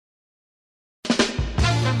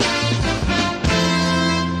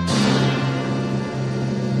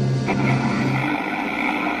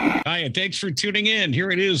and thanks for tuning in. Here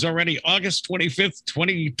it is already August 25th,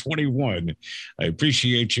 2021. I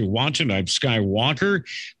appreciate you watching. I'm Sky Walker.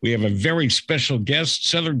 We have a very special guest,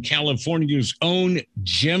 Southern California's own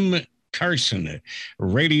Jim Carson,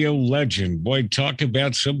 radio legend. Boy, talk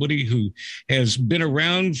about somebody who has been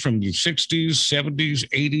around from the 60s, 70s,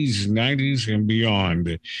 80s, 90s, and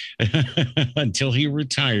beyond until he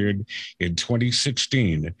retired in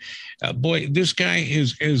 2016. Boy, this guy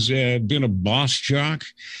has been a boss jock.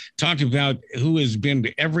 Talk about who has been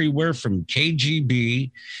everywhere from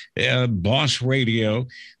KGB, Boss Radio,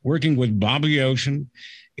 working with Bobby Ocean,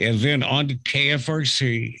 and then on to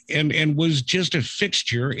KFRC, and was just a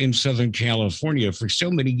fixture in Southern California for so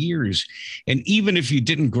many years. And even if you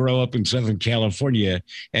didn't grow up in Southern California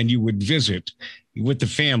and you would visit with the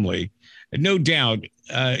family, no doubt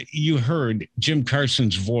you heard Jim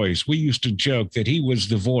Carson's voice. We used to joke that he was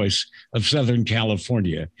the voice of Southern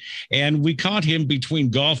California. And we caught him between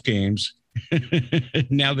golf games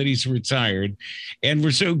now that he's retired. And we're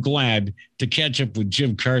so glad to catch up with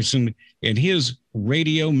Jim Carson and his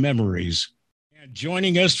radio memories. And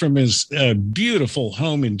joining us from his beautiful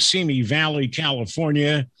home in Simi Valley,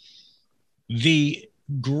 California, the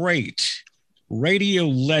great radio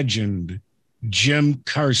legend, Jim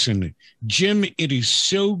Carson. Jim, it is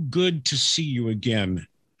so good to see you again.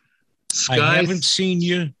 Sky, I haven't seen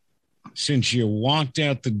you since you walked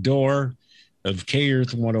out the door of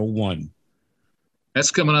K-Earth 101.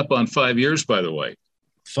 That's coming up on 5 years, by the way.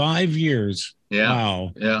 5 years. Yeah.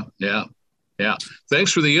 Wow. Yeah.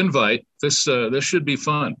 Thanks for the invite. This should be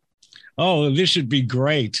fun. Oh, this should be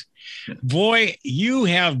great. Boy, you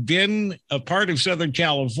have been a part of Southern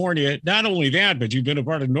California. Not only that, but you've been a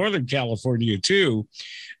part of Northern California too,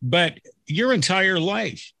 but your entire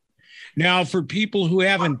life. Now, for people who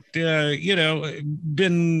haven't,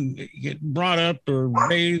 been brought up or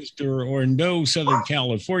raised or know Southern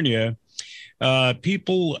California,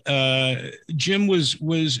 Jim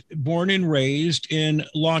was born and raised in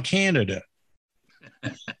La Canada.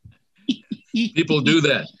 People do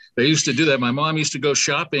that. They used to do that. My mom used to go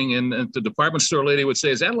shopping, and the department store lady would say,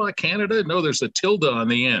 "Is that La Canada?" No, there's a tilde on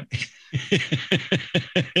the end.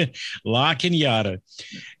 La Canada,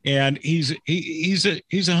 and he's a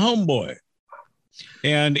homeboy,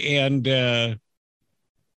 and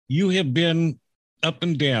you have been up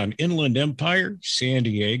and down Inland Empire, San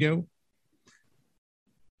Diego.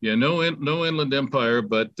 Yeah, no Inland Empire,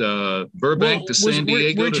 but Burbank to San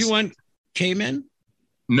Diego. Where'd you want? Cayman?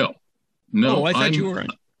 No. Oh, I thought you were on.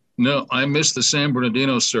 No, I missed the San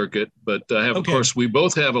Bernardino circuit, but I have, Of course, we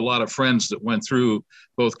both have a lot of friends that went through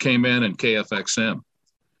both Cayman and KFXM.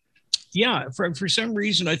 Yeah, for some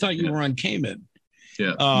reason, I thought you were on Cayman.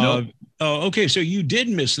 Yeah. No. Oh, okay. So you did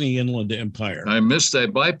miss the Inland Empire. I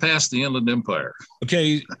bypassed the Inland Empire.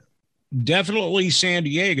 Okay. Definitely San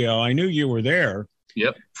Diego. I knew you were there.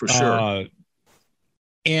 Yep, for sure.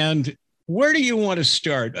 And where do you want to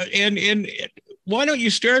start? And why don't you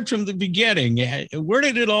start from the beginning? Where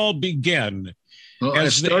did it all begin? Well, I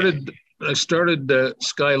started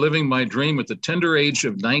Sky living my dream at the tender age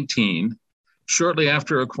of 19, shortly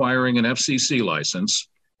after acquiring an FCC license.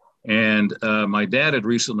 And my dad had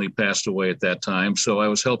recently passed away at that time, so I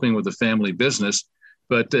was helping with the family business.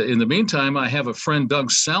 But in the meantime, I have a friend, Doug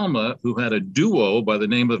Salma, who had a duo by the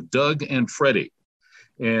name of Doug and Freddie.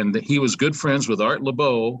 And he was good friends with Art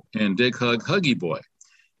LeBeau and Dig Hug Huggy Boy.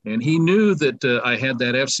 And he knew that I had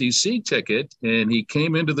that FCC ticket, and he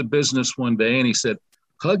came into the business one day and he said,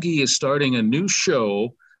 "Huggy is starting a new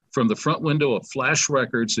show from the front window of Flash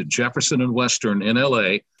Records at Jefferson and Western in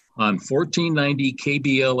LA on 1490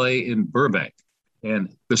 KBLA in Burbank. And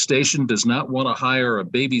the station does not want to hire a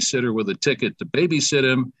babysitter with a ticket to babysit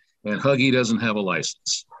him, and Huggy doesn't have a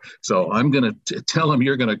license. So I'm going to tell him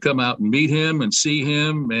you're going to come out and meet him and see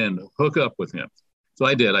him and hook up with him." So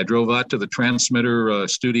I did. I drove out to the transmitter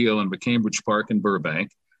studio in McCambridge Park in Burbank,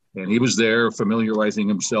 and he was there familiarizing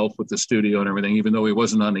himself with the studio and everything, even though he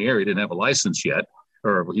wasn't on the air. He didn't have a license yet,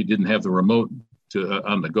 or he didn't have the remote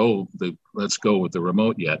on the go. Let's go with the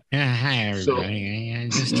remote yet. Hi, everybody.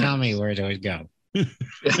 Just tell me where to go.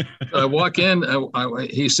 I walk in.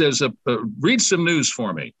 He says, "Read some news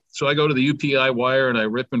for me." So I go to the UPI wire and I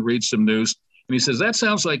rip and read some news. And he says, "That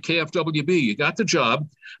sounds like KFWB. You got the job.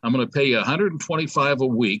 I'm going to pay you $125 a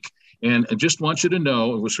week. And I just want you to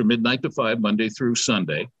know," it was from midnight to 5, Monday through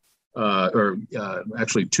Sunday,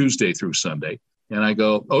 actually Tuesday through Sunday. And I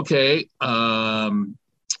go, "Okay,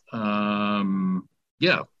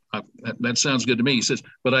 yeah, that sounds good to me." He says,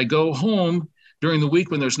 "But I go home during the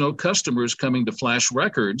week when there's no customers coming to Flash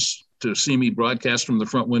Records to see me broadcast from the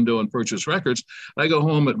front window and purchase records. I go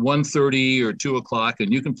home at 1:30 or 2 o'clock,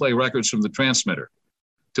 and you can play records from the transmitter."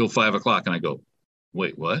 till 5 o'clock. And I go,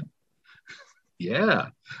 wait, what? Yeah,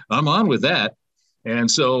 I'm on with that. And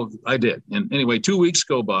so I did. And anyway, 2 weeks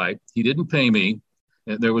go by. He didn't pay me.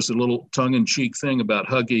 And there was a little tongue-in-cheek thing about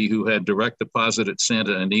Huggy, who had direct deposit at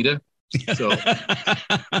Santa Anita. So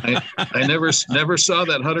I never saw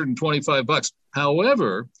that $125.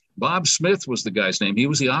 However, Bob Smith was the guy's name. He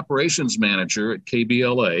was the operations manager at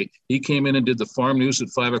KBLA. He came in and did the farm news at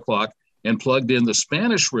 5 o'clock and plugged in the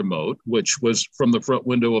Spanish remote, which was from the front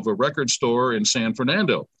window of a record store in San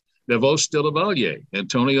Fernando. De Vos de la Valle,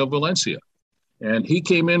 Antonio Valencia. And he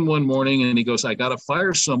came in one morning and he goes, I got to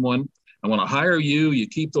fire someone. I want to hire you. You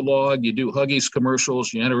keep the log. You do Huggies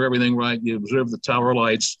commercials. You enter everything right. You observe the tower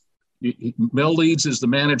lights. Mel Leeds is the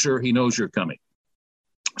manager. He knows you're coming.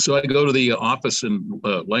 So I go to the office at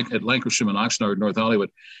Lancashire and Oxnard, North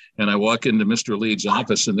Hollywood, and I walk into Mr. Leeds'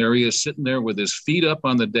 office, and there he is sitting there with his feet up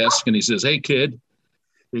on the desk, and he says, hey, kid.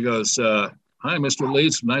 He goes, hi, Mr.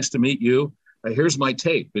 Leeds. Nice to meet you. Here's my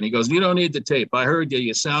tape. And he goes, you don't need the tape. I heard you.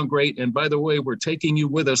 You sound great. And by the way, we're taking you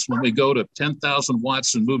with us when we go to 10,000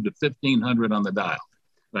 watts and move to 1,500 on the dial.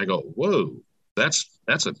 And I go, whoa, that's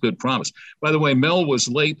a good promise. By the way, Mel was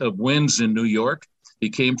late of Winds in New York.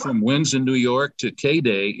 He came from Winds in New York to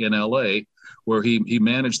K-Day in L.A., where he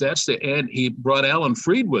managed that. And he brought Alan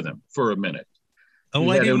Freed with him for a minute. Oh,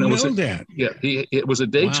 I didn't know that. Yeah, it was a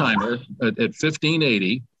daytimer at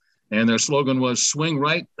 1580. And their slogan was swing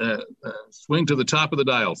to the top of the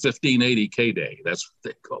dial, 1580 K-Day. That's what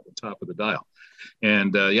they called the top of the dial.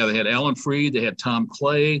 And they had Alan Freed, they had Tom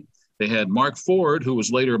Clay, they had Mark Ford, who was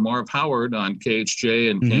later Marv Howard on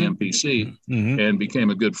KHJ and KMPC and became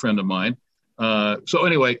a good friend of mine.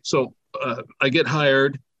 So I get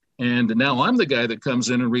hired, and now I'm the guy that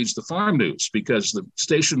comes in and reads the farm news, because the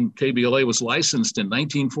station KBLA was licensed in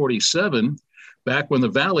 1947, back when the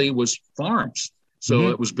Valley was farms. So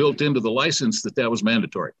it was built into the license that was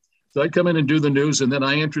mandatory. So I come in and do the news, and then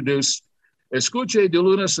I introduce, escuche de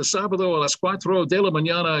lunes a sábado a las 4 de la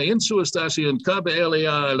mañana en su estación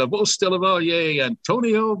KBLA, La Voz de la Valle,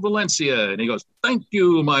 Antonio Valencia. And he goes, thank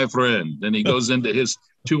you, my friend. And he goes into his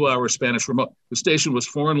 2-hour Spanish remote. The station was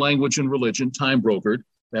foreign language and religion, time brokered.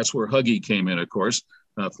 That's where Huggy came in, of course.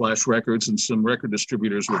 Flash Records and some record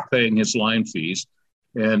distributors were paying his line fees.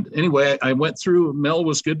 And anyway, I went through. Mel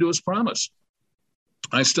was good to his promise.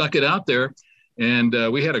 I stuck it out there, and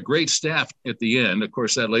we had a great staff at the end. Of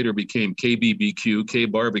course, that later became KBBQ, K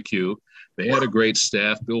Barbecue. They had a great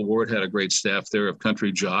staff. Bill Ward had a great staff there of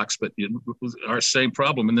country jocks, but it was our same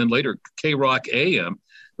problem. And then later, K-Rock AM,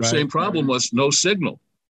 the same problem was no signal.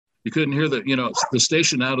 You couldn't hear the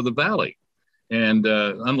station out of the Valley. And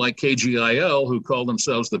unlike KGIL, who called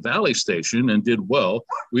themselves the Valley Station and did well,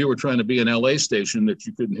 we were trying to be an LA station that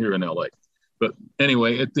you couldn't hear in LA. But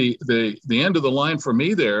anyway, at the end of the line for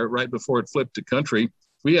me there, right before it flipped to country,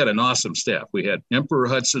 we had an awesome staff. We had Emperor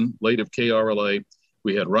Hudson, late of KRLA.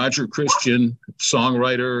 We had Roger Christian,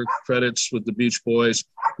 songwriter, credits with the Beach Boys.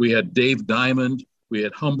 We had Dave Diamond. We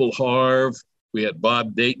had Humble Harv. We had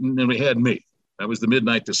Bob Dayton, and we had me. I was the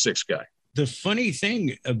midnight to 6 guy. The funny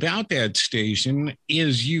thing about that station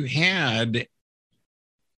is you had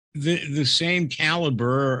the same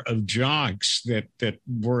caliber of jocks that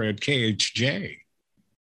were at KHJ.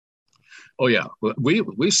 Oh yeah,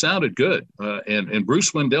 we sounded good, and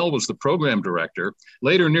Bruce Wendell was the program director.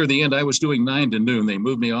 Later, near the end, I was doing 9 to noon. They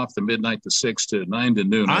moved me off the midnight to 6 to 9 to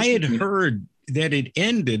noon. I had heard that it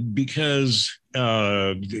ended because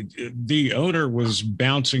the owner was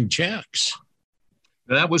bouncing checks.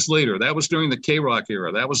 That was later. That was during the K-Rock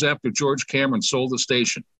era. That was after George Cameron sold the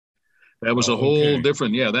station. That was a whole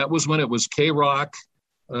different, that was when it was K-Rock,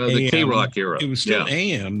 the K-Rock era. It was still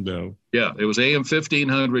AM, though. Yeah, it was AM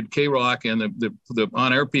 1500, K-Rock, and the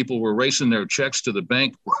on-air people were racing their checks to the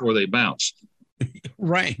bank before they bounced.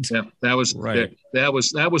 Right. Yeah, that was right. That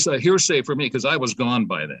was a hearsay for me because I was gone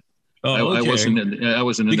by then. Oh, okay. I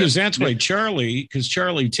wasn't in because that's why Charlie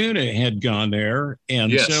Tuna had gone there,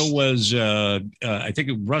 and so was I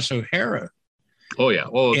think Russ O'Hara. Oh yeah.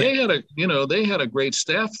 Oh, they had a great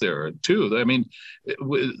staff there too. I mean,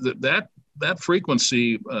 that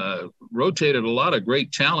frequency rotated a lot of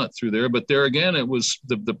great talent through there. But there again, it was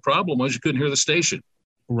the problem was you couldn't hear the station.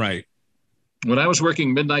 Right. When I was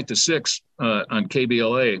working midnight to 6 on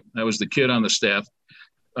KBLA, I was the kid on the staff.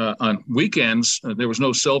 On weekends, there was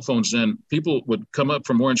no cell phones then. People would come up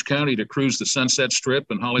from Orange County to cruise the Sunset Strip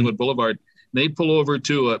and Hollywood Boulevard. They'd pull over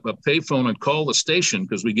to a payphone and call the station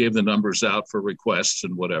because we gave the numbers out for requests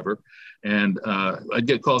and whatever. And I'd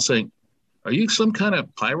get calls saying, "Are you some kind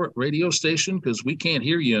of pirate radio station? Because we can't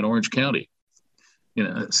hear you in Orange County."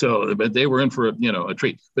 But they were in for a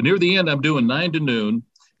treat. But near the end, I'm doing 9 to noon,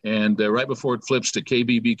 and right before it flips to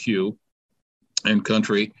KBBQ and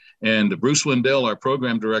country. And Bruce Wendell, our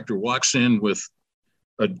program director, walks in with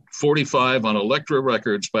a 45 on Elektra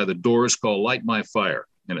Records by the Doors called Light My Fire.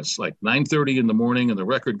 And it's like 9:30 in the morning, and the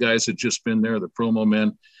record guys had just been there, the promo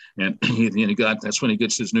men, and that's when he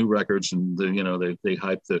gets his new records, and they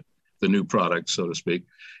hype the new product, so to speak.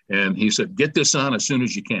 And he said, "Get this on as soon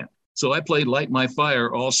as you can." So I played Light My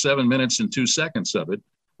Fire, all 7 minutes and 2 seconds of it,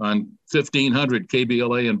 on 1500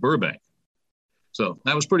 KBLA in Burbank. So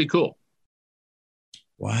that was pretty cool.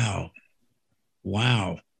 Wow.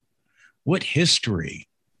 What history.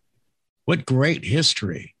 What great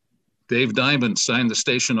history. Dave Diamond signed the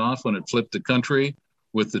station off when it flipped to country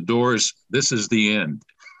with the Doors. This is the end.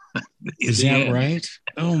 Is that right?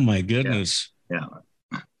 Oh my goodness. Yeah.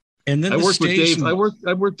 And then I worked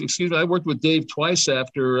with Dave twice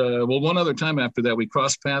after, one other time after that. We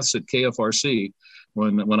crossed paths at KFRC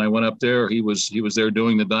when I went up there. He was there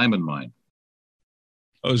doing the diamond mine.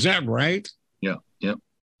 Oh, is that right? Yeah.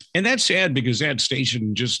 And that's sad because that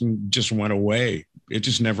station just went away. It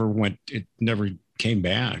just never went. It never came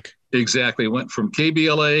back. Exactly. It went from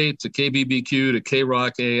KBLA to KBBQ to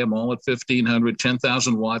K-Rock AM, all at 1500,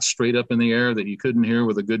 10,000 watts straight up in the air that you couldn't hear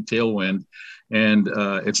with a good tailwind. And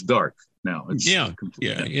it's dark now.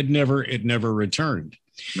 It never returned.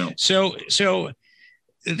 No. So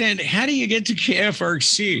then how do you get to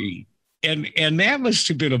KFRC? And that must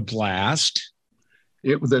have been a blast.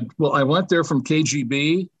 I went there from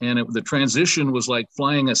KGB, and the transition was like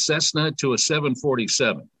flying a Cessna to a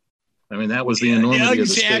 747. I mean, that was the enormity of the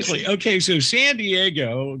station. Exactly. Okay, so San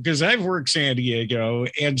Diego, because I've worked San Diego,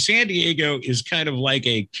 and San Diego is kind of like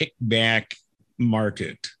a kickback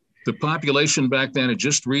market. The population back then had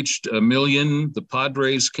just reached 1 million. The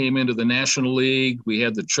Padres came into the National League. We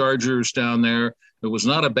had the Chargers down there. It was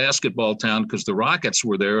not a basketball town because the Rockets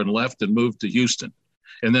were there and left and moved to Houston.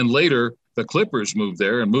 And then later, the Clippers moved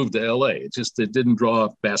there and moved to LA. It didn't draw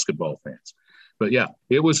basketball fans. But yeah,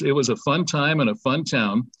 it was a fun time and a fun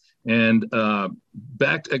town. And I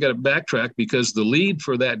got to backtrack because the lead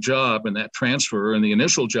for that job and that transfer and the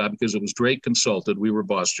initial job, because it was Drake consulted, we were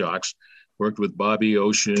Boss Jocks, worked with Bobby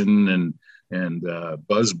Ocean and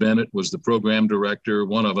Buzz Bennett was the program director.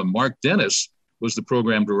 One of them, Mark Dennis, was the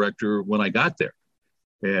program director when I got there.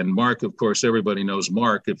 And Mark, of course, everybody knows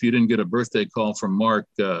Mark. If you didn't get a birthday call from Mark,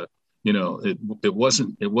 it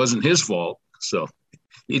wasn't his fault. So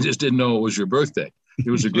he just didn't know it was your birthday. He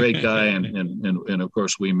was a great guy, and of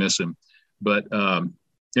course we miss him. But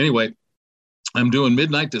anyway, I'm doing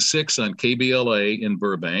midnight to 6 on KBLA in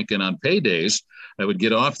Burbank, and on paydays, I would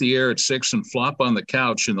get off the air at 6 and flop on the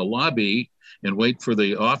couch in the lobby and wait for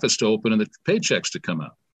the office to open and the paychecks to come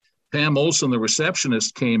out. Pam Olson, the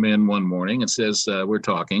receptionist, came in one morning and says, we're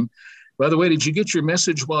talking. By the way, did you get your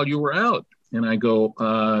message while you were out? And I go,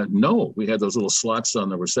 no. We had those little slots on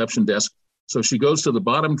the reception desk. So she goes to the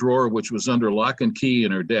bottom drawer, which was under lock and key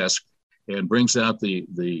in her desk, and brings out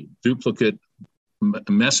the duplicate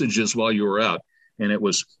messages while you were out. And it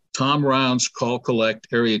was Tom Rounds, call collect,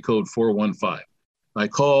 area code 415. I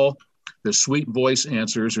call, the sweet voice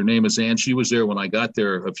answers. Her name is Ann. She was there when I got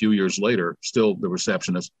there a few years later, still the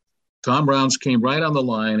receptionist. Tom Rounds came right on the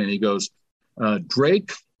line, and he goes,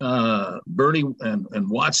 Drake, Bernie, and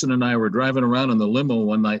Watson and I were driving around in the limo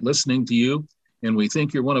one night listening to you, and we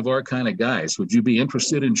think you're one of our kind of guys. Would you be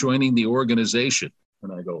interested in joining the organization?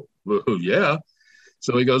 And I go, well, yeah.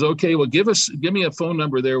 So he goes, okay, well, give me a phone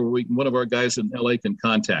number there where one of our guys in LA can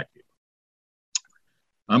contact you.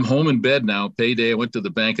 I'm home in bed now, payday. I went to the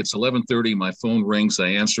bank. It's 11:30. My phone rings. I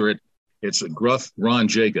answer it. It's a gruff Ron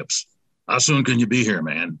Jacobs. How soon can you be here,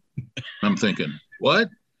 man? I'm thinking, what?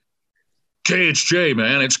 KHJ,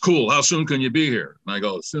 man, it's cool. How soon can you be here? And I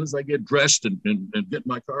go, as soon as I get dressed and get in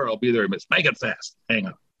my car, I'll be there. Make it fast. Hang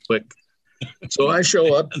on. Click. So I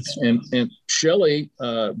show up, and Shelley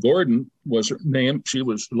Gordon was her name. She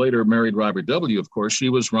was later married Robert W., of course. She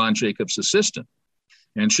was Ron Jacobs' assistant.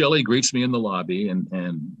 And Shelley greets me in the lobby and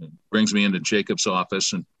brings me into Jacobs'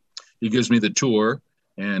 office, and he gives me the tour.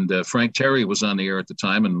 And Frank Terry was on the air at the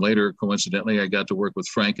time, and later, coincidentally, I got to work with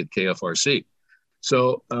Frank at KFRC.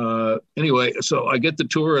 So anyway, so I get the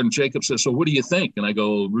tour, and Jacob says, "So what do you think?" And I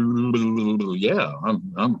go, "Yeah,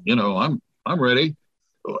 I'm ready."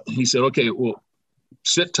 He said, "Okay, well,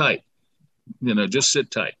 sit tight. Just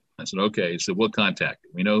sit tight." I said, "Okay." He said, "We'll contact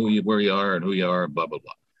you. We know where you are and who you are, and blah blah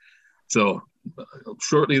blah." So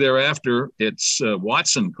shortly thereafter, it's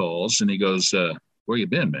Watson calls, and he goes, "Where you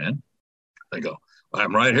been, man?" I go,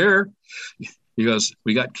 "I'm right here." He goes,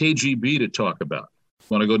 "We got KGB to talk about.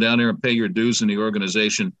 Want to go down there and pay your dues in the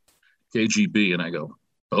organization, KGB?" And I go,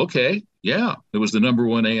 Okay, yeah, it was the number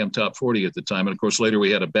one AM top 40 at the time. And of course, later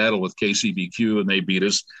we had a battle with KCBQ and they beat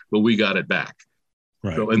us, but we got it back.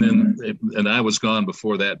 Right. So, and I was gone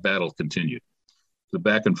before that battle continued. The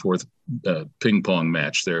back and forth ping pong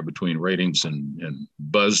match there between ratings and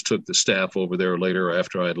Buzz took the staff over there later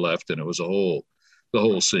after I had left, and it was the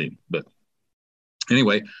whole scene. But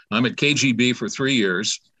anyway, I'm at KGB for 3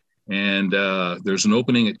 years, and there's an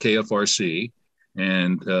opening at KFRC,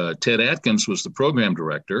 and Ted Atkins was the program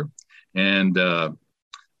director, and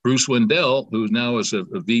Bruce Wendell, who now is a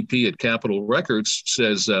VP at Capitol Records,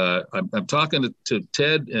 says, I'm talking to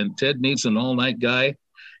Ted, and Ted needs an all-night guy.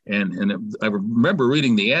 And I remember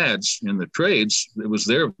reading the ads in the trades. It was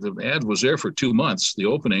there. The ad was there for 2 months, the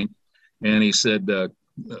opening. And he said,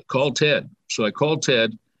 call Ted. So I called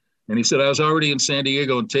Ted, and he said, I was already in San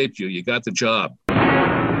Diego and taped you. You got the job.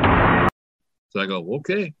 So I go,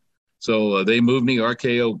 okay. So they moved me,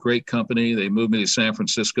 RKO, great company. They moved me to San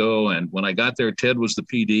Francisco. And when I got there, Ted was the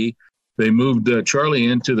PD. They moved Charlie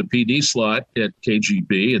into the PD slot at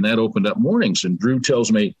KGB, and that opened up mornings. And Drew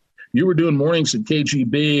tells me, you were doing mornings at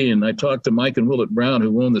KGB, and I talked to Mike and Willett Brown,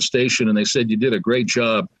 who owned the station, and they said you did a great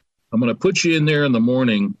job. I'm going to put you in there in the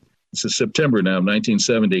morning. This is September now,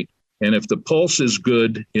 1970. And if the pulse is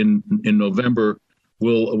good in November,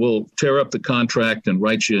 we'll tear up the contract and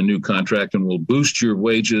write you a new contract, and we'll boost your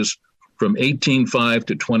wages from 18.5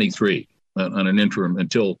 to 23 on an interim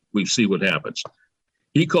until we see what happens.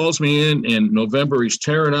 He calls me in November. He's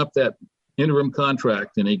tearing up that interim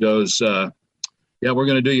contract, and he goes, yeah, we're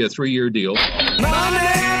going to do you a 3-year deal.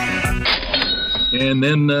 And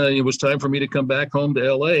then it was time for me to come back home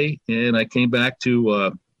to LA, and I came back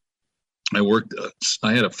to,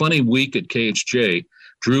 I had a funny week at KHJ.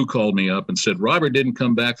 Drew called me up and said, Robert didn't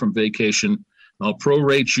come back from vacation. I'll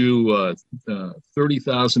prorate you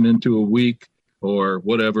 30,000 into a week or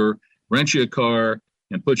whatever, rent you a car,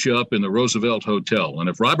 and put you up in the Roosevelt Hotel. And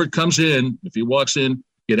if Robert comes in, if he walks in,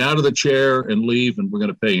 get out of the chair and leave, and we're going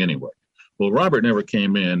to pay anyway. Well, Robert never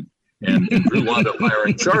came in, and Drew wound up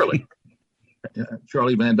hiring Charlie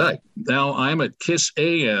Van Dyke. Now I'm at KISS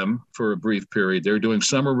AM for a brief period. They're doing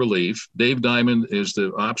summer relief. Dave Diamond is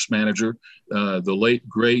the ops manager. The late,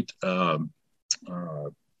 great, I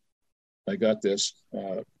got this,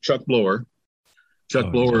 Chuck Blower.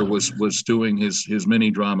 Chuck Blower was doing his mini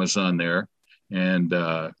dramas on there, and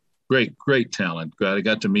great talent. I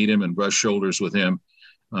got to meet him and brush shoulders with him.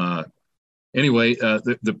 Anyway,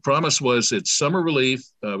 the promise was it's summer relief.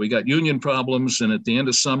 We got union problems, and at the end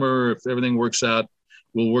of summer, if everything works out,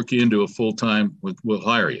 we'll work you into a full-time, we'll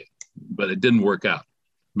hire you. But it didn't work out.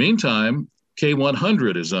 Meantime,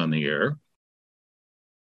 K100 is on the air.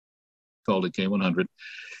 Called it K100.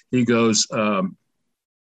 He goes,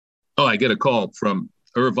 I get a call from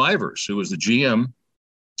Irv Ivers, who was the GM,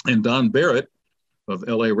 and Don Barrett of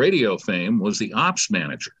LA radio fame was the ops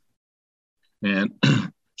manager. And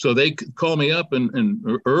so they called me up, and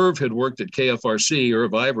Irv had worked at KFRC.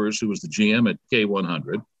 Irv Ivers, who was the GM at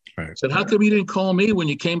K100, said, how come you didn't call me when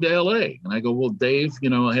you came to LA? And I go, well, Dave,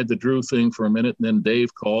 I had the Drew thing for a minute, and then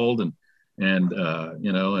Dave called, and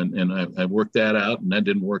I worked that out, and that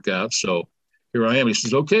didn't work out. So here I am. He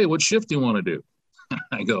says, okay, what shift do you want to do?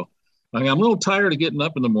 I go, I'm a little tired of getting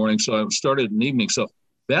up in the morning, so I started in the evening. So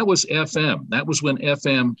that was FM. That was when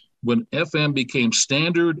FM became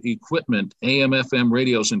standard equipment, AM, FM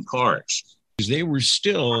radios in cars. They were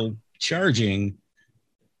still charging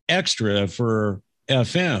extra for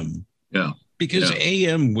FM. Yeah. Because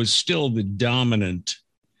AM was still the dominant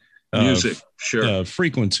music,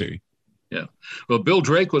 frequency. Yeah. Well, Bill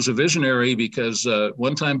Drake was a visionary because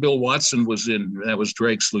one time Bill Watson that was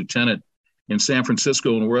Drake's lieutenant in San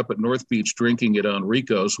Francisco, and we're up at North Beach drinking it on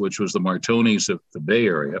Rico's, which was the Martonis of the Bay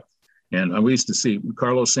Area. And we used to see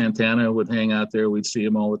Carlos Santana would hang out there. We'd see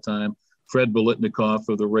him all the time. Fred Biletnikoff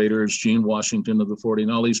of the Raiders, Gene Washington of the 40,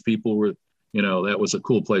 and all these people were, that was a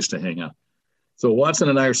cool place to hang out. So Watson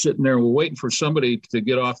and I are sitting there, and we're waiting for somebody to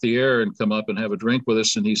get off the air and come up and have a drink with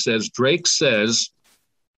us. And he says, Drake says,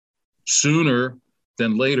 sooner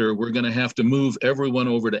than later, we're going to have to move everyone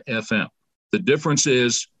over to FM. The difference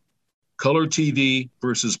is color TV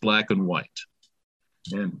versus black and white.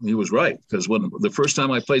 And he was right, because when the first time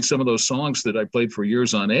I played some of those songs that I played for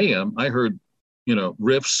years on AM, I heard,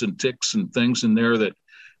 riffs and ticks and things in there that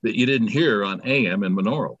you didn't hear on AM and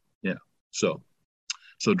monaural. Yeah. So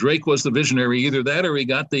Drake was the visionary, either that or he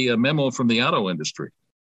got the memo from the auto industry.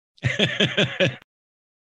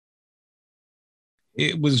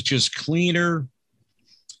 It was just cleaner.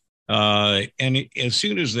 As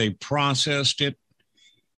soon as they processed it,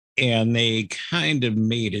 and they kind of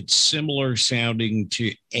made it similar sounding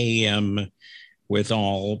to AM with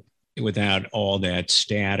all without all that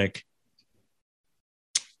static.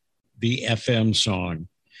 The FM song,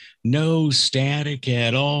 No Static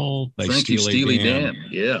at All by Thank you, Steely Dan.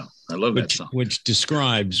 Yeah, I love that song. Which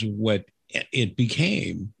describes what it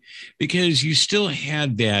became, because you still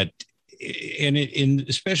had that, and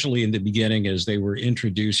especially in the beginning as they were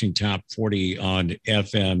introducing top 40 on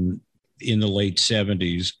FM in the late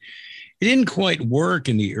 70s. It didn't quite work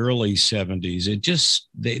in the early 70s. It just,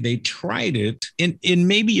 they tried it in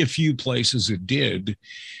maybe a few places it did,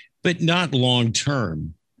 but not long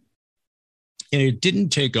term. And it didn't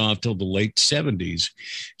take off till the late 70s.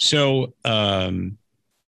 So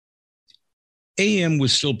AM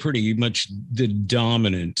was still pretty much the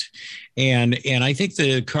dominant. And I think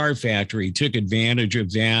the car factory took advantage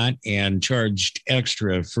of that and charged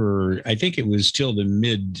extra for, I think it was till the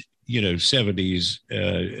mid 70s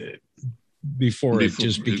before it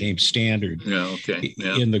just became standard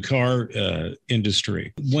in the car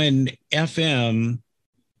industry. When FM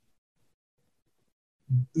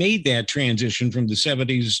made that transition from the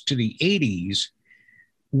 70s to the 80s,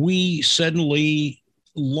 we suddenly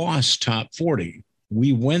lost top 40.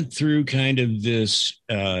 We went through kind of this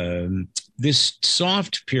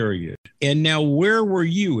soft period. And now, where were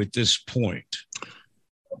you at this point?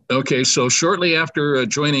 Okay, so shortly after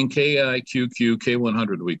joining KIQQ,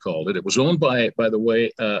 K100 we called it, it was owned by the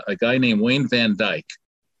way, a guy named Wayne Van Dyke,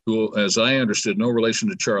 who, as I understood, no relation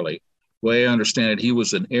to Charlie. The way I understand it, he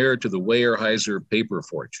was an heir to the Weyerhaeuser paper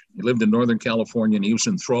fortune. He lived in Northern California, and he was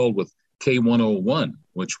enthralled with K101,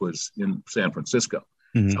 which was in San Francisco.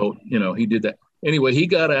 Mm-hmm. So, he did that. Anyway, he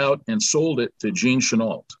got out and sold it to Gene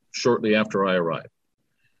Chenault shortly after I arrived.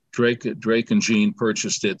 Drake and Gene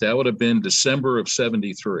purchased it. That would have been December of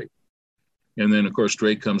 73. And then, of course,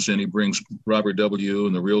 Drake comes in. He brings Robert W.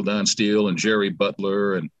 and the Real Don Steele and Jerry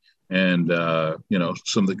Butler and some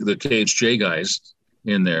of the KHJ guys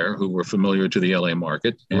in there who were familiar to the LA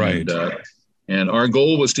market. And, right. And our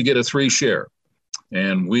goal was to get a 3 share.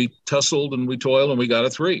 And we tussled and we toiled and we got a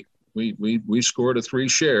 3. We scored a 3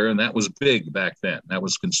 share, and that was big back then. That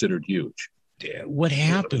was considered huge. What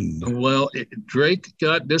happened? Well, Drake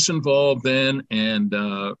got disinvolved then, and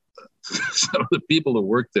some of the people who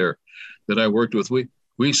worked there that I worked with,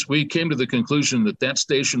 we came to the conclusion that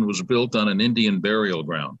station was built on an Indian burial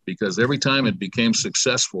ground, because every time it became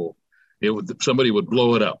successful, somebody would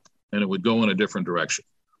blow it up and it would go in a different direction.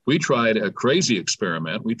 We tried a crazy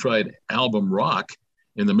experiment. We tried album rock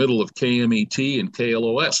in the middle of KMET and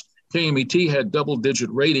KLOS. KMET had double-digit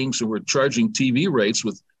ratings and were charging TV rates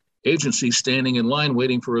with agencies standing in line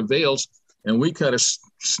waiting for avails, and we kind of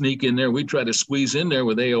sneak in there. We try to squeeze in there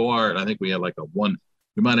with AOR, and I think we had like we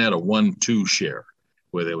might have had a 1-2 share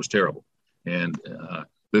where it was terrible. And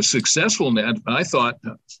the successful net, I thought,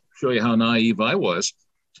 show you how naive I was,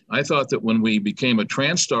 I thought that when we became a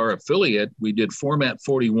TransStar affiliate, we did Format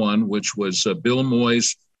 41, which was Bill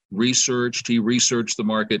Moy's research. He researched the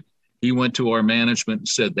market. He went to our management and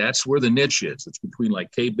said, that's where the niche is. It's between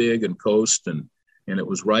like K-Big and Coast, and it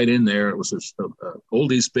was right in there. It was a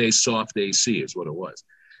oldies-based soft AC is what it was.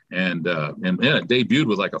 And it debuted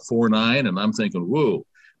with like a 4.9, and I'm thinking, whoa,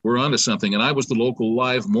 we're onto something. And I was the local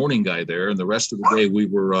live morning guy there, and the rest of the day we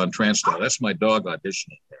were on TransStar. That's my dog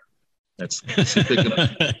auditioning there. That's picking up.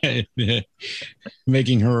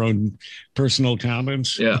 Making her own personal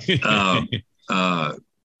comments. Yeah.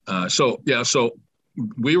 So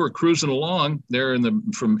we were cruising along there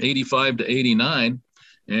from 85 to 89.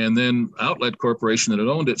 And then Outlet Corporation that had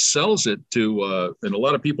owned it sells it to, and a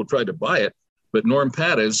lot of people tried to buy it, but Norm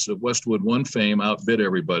Pattis of Westwood One fame outbid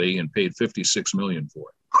everybody and paid $56 million for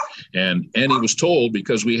it. And he was told,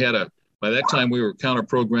 because we had by that time we were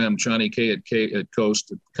counter-programmed, Johnny K at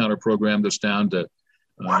Coast counter-programmed us down to,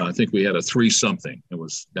 I think we had a 3-something. It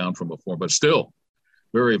was down from a 4, but still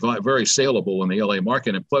very, very saleable in the LA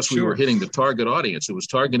market. And plus we were hitting the target audience. It was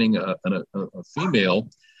targeting a female.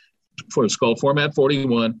 It's called Format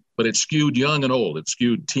 41, but it skewed young and old. It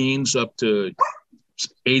skewed teens up to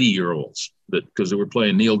 80-year-olds because they were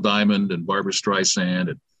playing Neil Diamond and Barbra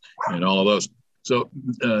Streisand and all of those. So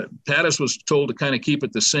Pattis was told to kind of keep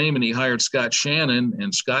it the same, and he hired Scott Shannon,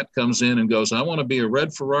 and Scott comes in and goes, I want to be a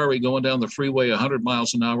red Ferrari going down the freeway 100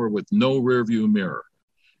 miles an hour with no rearview mirror.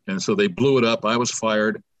 And so they blew it up. I was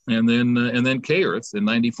fired, and then K-Earth in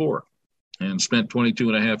 94, and spent 22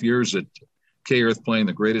 and a half years at K-Earth playing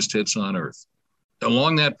the greatest hits on earth.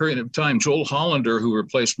 Along that period of time, Joel Hollander, who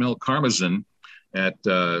replaced Mel Karmazin at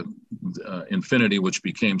Infinity, which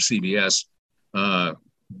became CBS,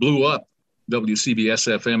 blew up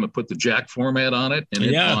WCBS FM and put the Jack format on it, and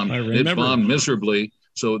it bombed miserably.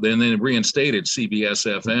 So then they reinstated CBS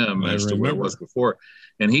FM as to where it was before.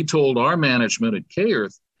 And he told our management at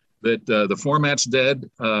K-Earth, that the format's dead.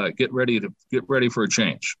 Get ready for a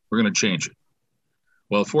change. We're going to change it.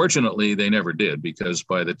 Well, fortunately, they never did, because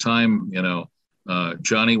by the time,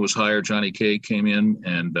 Johnny was hired, Johnny K came in,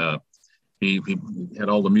 and he had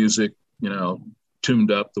all the music,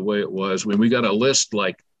 tuned up the way it was. When we got a list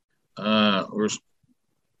like, where's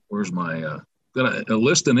my, got a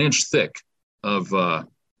list an inch thick of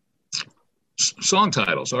song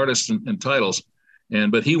titles, artists and titles.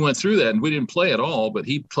 But he went through that, and we didn't play at all, but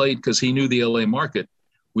he played because he knew the LA market.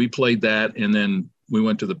 We played that, and then we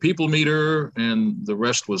went to the people meter, and the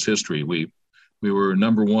rest was history. We were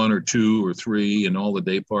number 1 or 2 or 3 in all the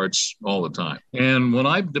day parts all the time. And when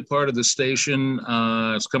I departed the station,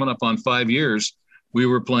 it's coming up on 5 years, we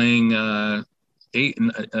were playing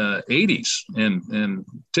 80s and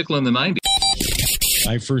tickling the 90s.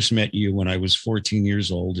 I first met you when I was 14 years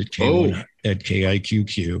old at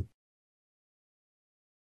KIQQ.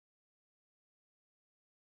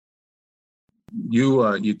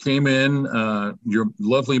 You came in, your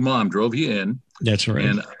lovely mom drove you in. That's right.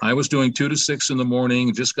 And I was doing 2 to 6 in the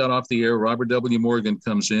morning, just got off the air. Robert W. Morgan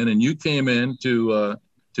comes in, and you came in to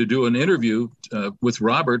do an interview with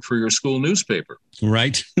Robert for your school newspaper.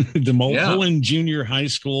 Right. The Mulholland Junior High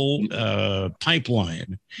School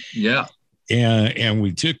pipeline. Yeah. And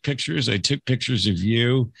we took pictures. I took pictures of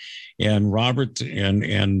you and Robert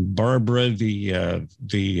and Barbara, the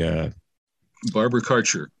Barbara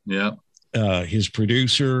Karcher. Yeah. His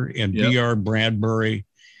producer, and B.R. Bradbury.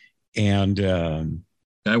 And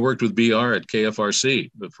I worked with BR at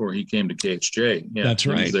KFRC before he came to KHJ. Yeah, that's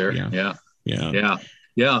right. He was there. Yeah.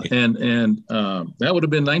 And that would have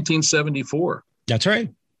been 1974. That's right.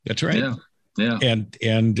 Yeah.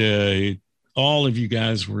 And all of you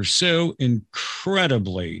guys were so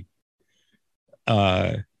incredibly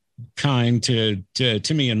kind to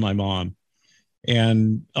me and my mom,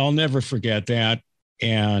 and I'll never forget that.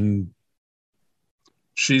 And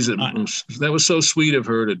that was so sweet of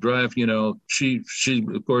her to drive, she,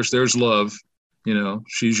 of course, there's love,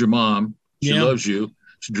 she's your mom. She loves you.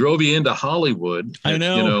 She drove you into Hollywood. I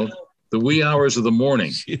know. The wee hours of the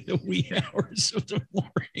morning. The wee hours of the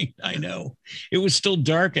morning. I know. It was still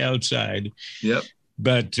dark outside. Yep.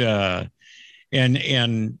 But,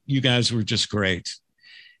 and you guys were just great.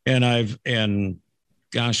 And I've known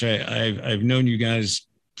you guys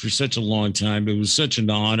for such a long time. It was such an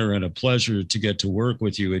honor and a pleasure to get to work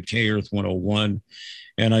with you at K-Earth 101.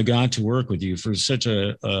 And I got to work with you for such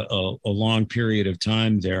a long period of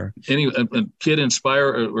time there. A kid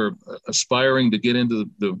aspiring to get into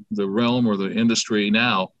the realm or the industry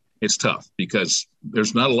now, it's tough because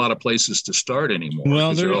there's not a lot of places to start anymore.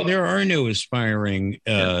 Well, there are no aspiring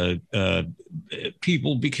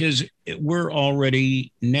people, because we're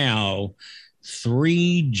already now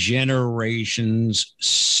 3 generations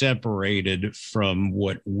separated from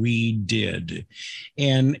what we did.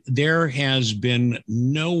 And there has been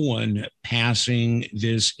no one passing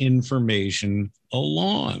this information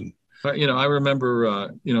along. I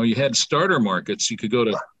remember, you had starter markets. You could go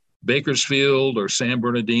to Bakersfield or San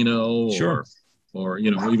Bernardino, sure, or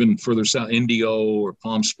even further south, Indio or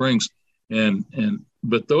Palm Springs.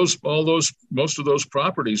 But most of those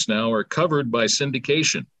properties now are covered by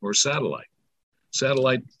syndication or satellite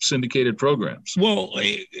syndicated programs. Well,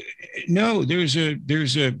 no, there's a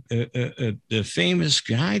famous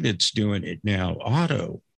guy that's doing it now.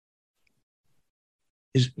 Otto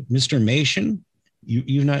is Mr. Nation.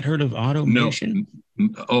 You've not heard of Otto Nation?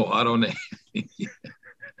 No. Oh, Otto Nation.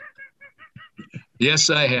 Yes,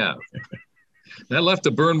 I have. That left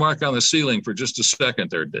a burn mark on the ceiling for just a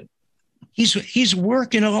second there, did. He's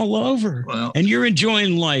working all over. Well, and you're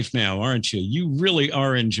enjoying life now, aren't you? You really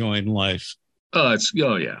are enjoying life. Oh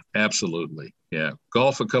yeah, absolutely. Yeah.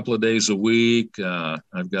 Golf a couple of days a week.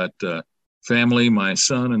 I've got family. My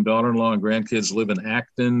son and daughter-in-law and grandkids live in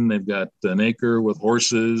Acton. They've got an acre with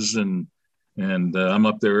horses, and I'm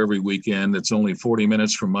up there every weekend. It's only 40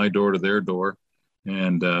 minutes from my door to their door.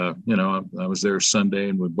 And, I was there Sunday,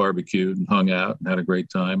 and we barbecued and hung out and had a great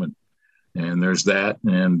time. And there's that.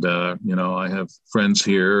 And, I have friends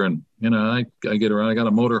here, and, I get around. I got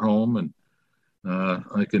a motor home, and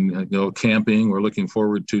I can go camping. We're looking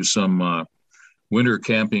forward to some winter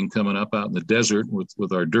camping coming up out in the desert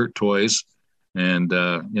with our dirt toys, and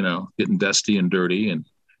getting dusty and dirty. And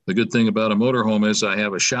the good thing about a motorhome is I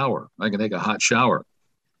have a shower. I can take a hot shower,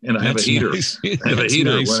 and I have a heater. Nice. I have a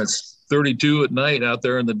heater when it's 32 at night out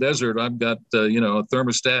there in the desert. I've got a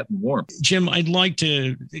thermostat and warmth. Jim, I'd like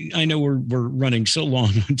to. I know we're running so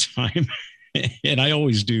long on time, and I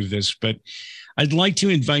always do this, but I'd like to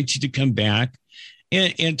invite you to come back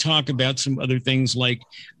and talk about some other things like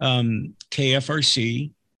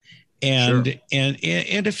KFRC and Sure.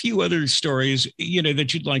 and a few other stories,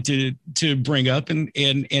 that you'd like to bring up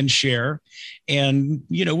and share. And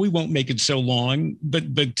we won't make it so long, but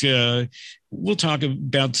we'll talk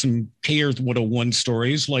about some K Earth 101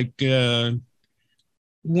 stories, like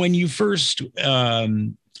when you first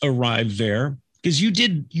arrived there, because you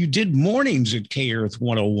did mornings at K Earth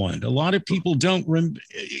 101. A lot of people don't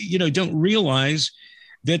realize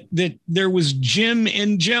that there was Jim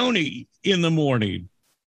and Joni in the morning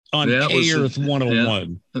on That K was Earth yeah,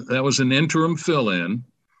 101. that was an interim fill-in,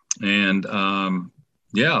 and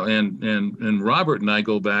yeah, and Robert and I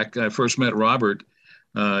go back. I first met Robert.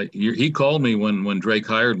 He called me when Drake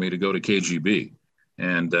hired me to go to KGB,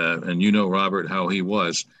 and Robert, how he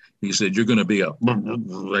was. He said, "You're going to be a."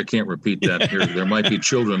 I can't repeat that here. There might be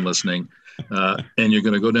children listening, and you're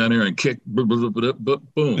going to go down there and kick, boom,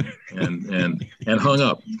 and hung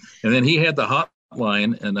up. And then he had the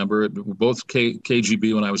hotline and number at both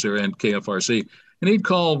KGB when I was there and KFRC, and he'd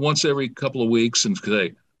call once every couple of weeks and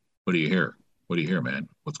say, "What do you hear? What do you hear, man?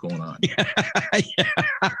 What's going on?"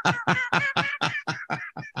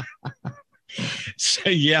 So,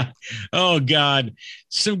 yeah. Oh God.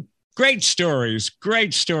 So great stories,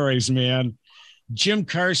 man. Jim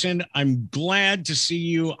Carson, I'm glad to see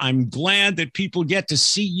you. I'm glad that people get to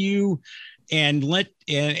see you and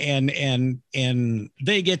and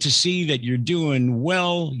they get to see that you're doing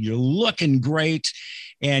well, you're looking great,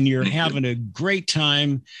 and you're Thank having you. a great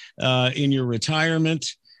time in your retirement.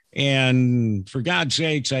 And for God's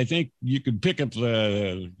sakes, I think you could pick up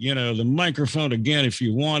the microphone again if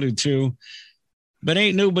you wanted to, but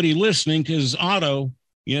ain't nobody listening because Otto,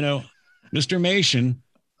 Mr. Mason,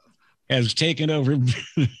 has taken over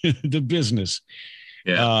the business.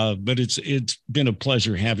 Yeah. But it's been a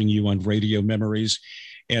pleasure having you on Radio Memories.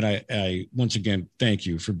 And I once again, thank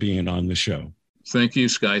you for being on the show. Thank you,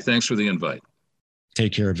 Sky. Thanks for the invite.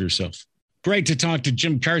 Take care of yourself. Great to talk to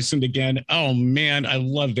Jim Carson again. Oh, man, I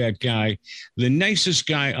love that guy. The nicest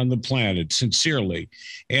guy on the planet, sincerely.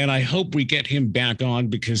 And I hope we get him back on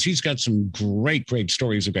because he's got some great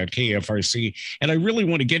stories about KFRC. And I really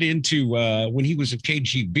want to get into when he was at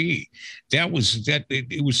KGB.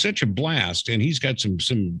 It was such a blast. And he's got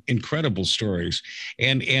some incredible stories.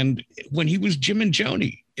 And when he was Jim and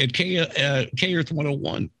Joni at K Earth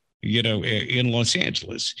 101. In Los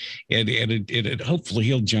Angeles. And hopefully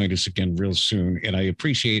he'll join us again real soon. And I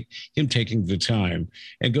appreciate him taking the time.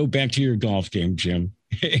 And go back to your golf game, Jim.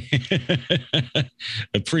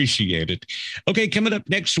 Appreciate it. Okay, coming up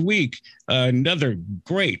next week, another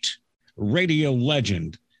great radio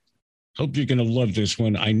legend. Hope you're going to love this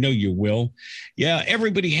one. I know you will. Yeah,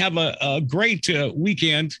 everybody have a great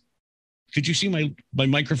weekend. Could you see my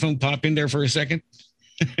microphone pop in there for a second?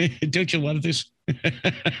 Don't you love this?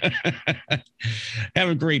 Have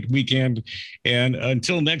a great weekend. And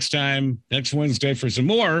until next time, next Wednesday, for some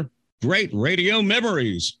more great radio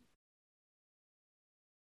memories.